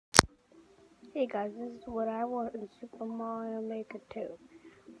Hey guys, this is what I want in Super Mario Maker 2.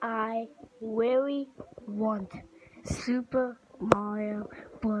 I really want Super Mario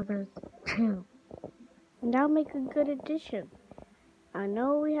Brothers 2. And that'll make a good addition. I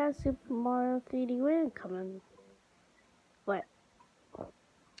know we have Super Mario 3D Land coming, but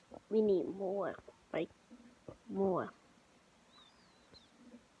we need more. Like, more.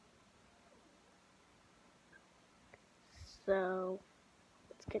 So,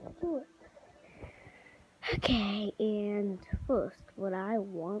 let's get to it. Okay, and first, what I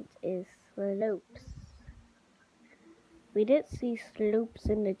want is slopes. We did see slopes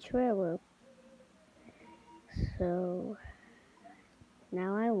in the trailer, so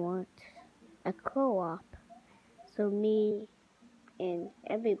now I want a co-op, so me and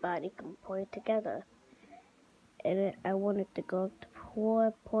everybody can play together. And I want it to go up to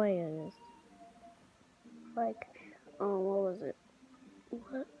 4 players. Like, what was it?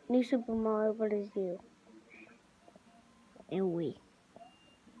 What? New Super Mario Bros. U. And Wii.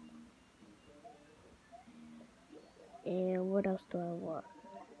 And what else do I want?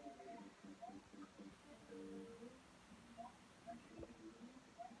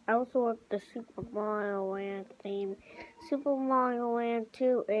 I also want the Super Mario Land theme. Super Mario Land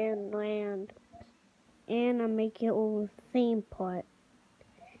 2 and Land. And I'm making it with theme part.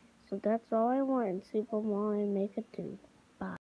 So that's all I want in Super Mario Maker 2.